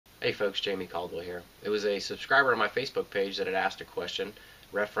Hey folks, Jamie Caldwell here. It was a subscriber on my Facebook page that had asked a question,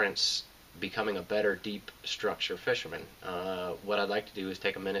 reference becoming a better deep structure fisherman. What I'd like to do is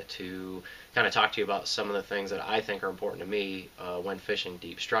take a minute to kind of talk to you about some of the things that I think are important to me when fishing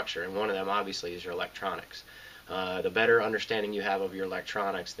deep structure, and one of them obviously is your electronics. The better understanding you have of your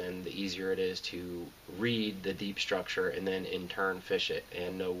electronics, then the easier it is to read the deep structure and then in turn fish it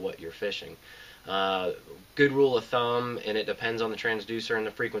and know what you're fishing. Uh, Good rule of thumb, and it depends on the transducer and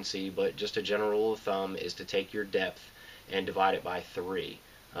the frequency, but just a general rule of thumb is to take your depth and divide it by 3.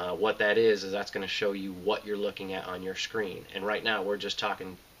 What that is that's going to show you what you're looking at on your screen. And right now we're just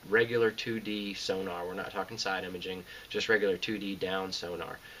talking regular 2D sonar. We're not talking side imaging, just regular 2D down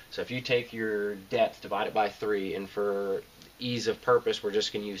sonar. So if you take your depth, divide it by 3, and for ease of purpose, we're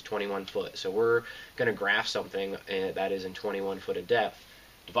just going to use 21 foot. So we're going to graph something that is in 21 foot of depth.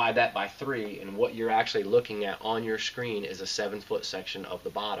 Divide that by 3, and what you're actually looking at on your screen is a 7-foot section of the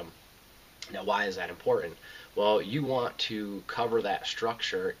bottom. Now, why is that important? Well, you want to cover that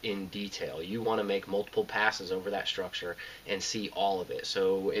structure in detail. You want to make multiple passes over that structure and see all of it.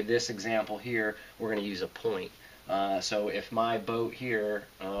 So in this example here, we're going to use a point. So if my boat here,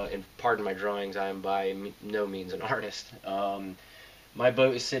 and pardon my drawings, I am by no means an artist. My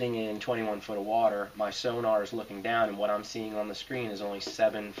boat is sitting in 21 foot of water. My sonar is looking down, and what I'm seeing on the screen is only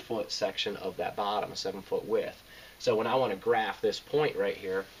 7-foot section of that bottom, a 7-foot width. So when I want to graph this point right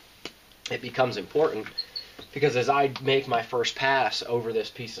here, it becomes important because as I make my first pass over this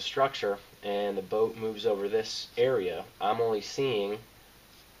piece of structure and the boat moves over this area, I'm only seeing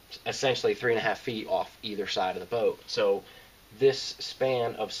essentially 3.5 feet off either side of the boat. So this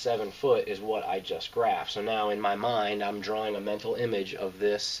span of 7 foot is what I just graphed. So now in my mind, I'm drawing a mental image of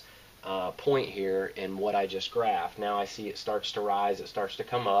this point here and what I just graphed. Now I see it starts to rise, it starts to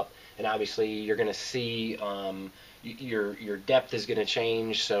come up, and obviously you're going to see your depth is going to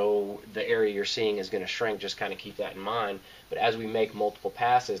change, so the area you're seeing is going to shrink. Just kind of keep that in mind. But as we make multiple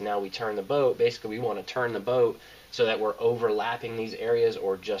passes, now we turn the boat. Basically, we want to turn the boat so that we're overlapping these areas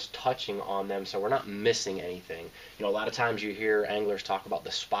or just touching on them, so we're not missing anything. A lot of times you hear anglers talk about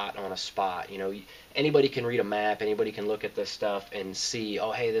the spot on a spot. Anybody can read a map, anybody can look at this stuff and see,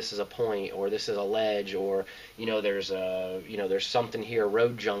 oh, hey, this is a point, or this is a ledge, or there's something here,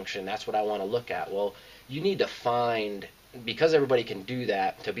 road junction. That's what I want to look at. Well, you need to find, because everybody can do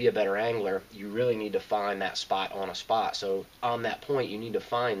that, to be a better angler, you really need to find that spot on a spot. So on that point, you need to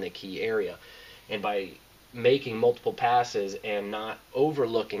find the key area. And by making multiple passes and not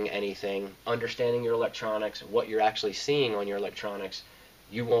overlooking anything, understanding your electronics, what you're actually seeing on your electronics,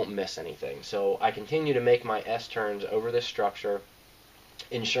 you won't miss anything. So I continue to make my S turns over this structure,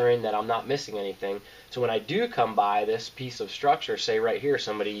 ensuring that I'm not missing anything. So when I do come by this piece of structure, say right here,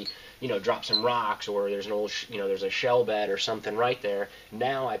 somebody drop some rocks, or there's an old there's a shell bed or something right there,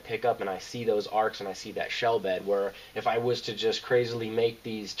 now I pick up and I see those arcs and I see that shell bed, where if I was to just crazily make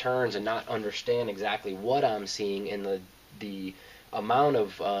these turns and not understand exactly what I'm seeing in the amount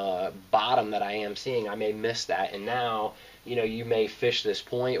of bottom that I am seeing, I may miss that. And now you may fish this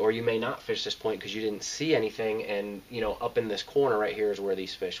point, or you may not fish this point because you didn't see anything, and up in this corner right here is where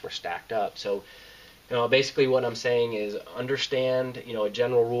these fish were stacked up. So basically what I'm saying is understand, a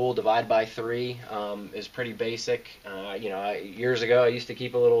general rule, divide by 3 is pretty basic. Years ago I used to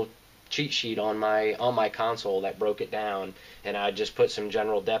keep a little cheat sheet on my console that broke it down, and I just put some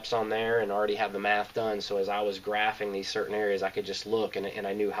general depths on there and already have the math done. So as I was graphing these certain areas, I could just look, and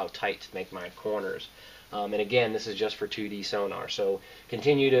I knew how tight to make my corners. And again, this is just for 2D sonar. So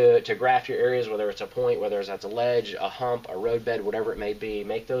continue to graph your areas, whether it's a point, whether it's a ledge, a hump, a roadbed, whatever it may be.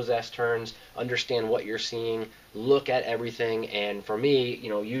 Make those S turns, understand what you're seeing, look at everything. And for me,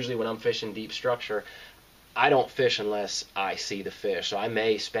 usually when I'm fishing deep structure, I don't fish unless I see the fish. So I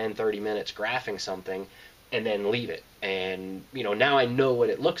may spend 30 minutes graphing something and then leave it. And now I know what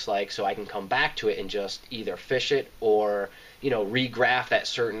it looks like, so I can come back to it and just either fish it or re-graph that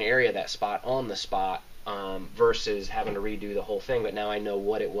certain area, that spot on the spot, versus having to redo the whole thing. But now I know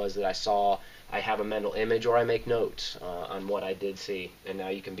what it was that I saw. I have a mental image, or I make notes on what I did see, and now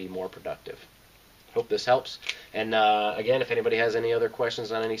you can be more productive. Hope this helps. And again, if anybody has any other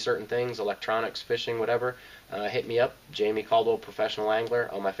questions on any certain things, electronics, fishing, whatever, hit me up, Jamie Caldwell Professional Angler,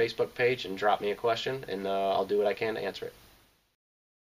 on my Facebook page, and drop me a question, and I'll do what I can to answer it.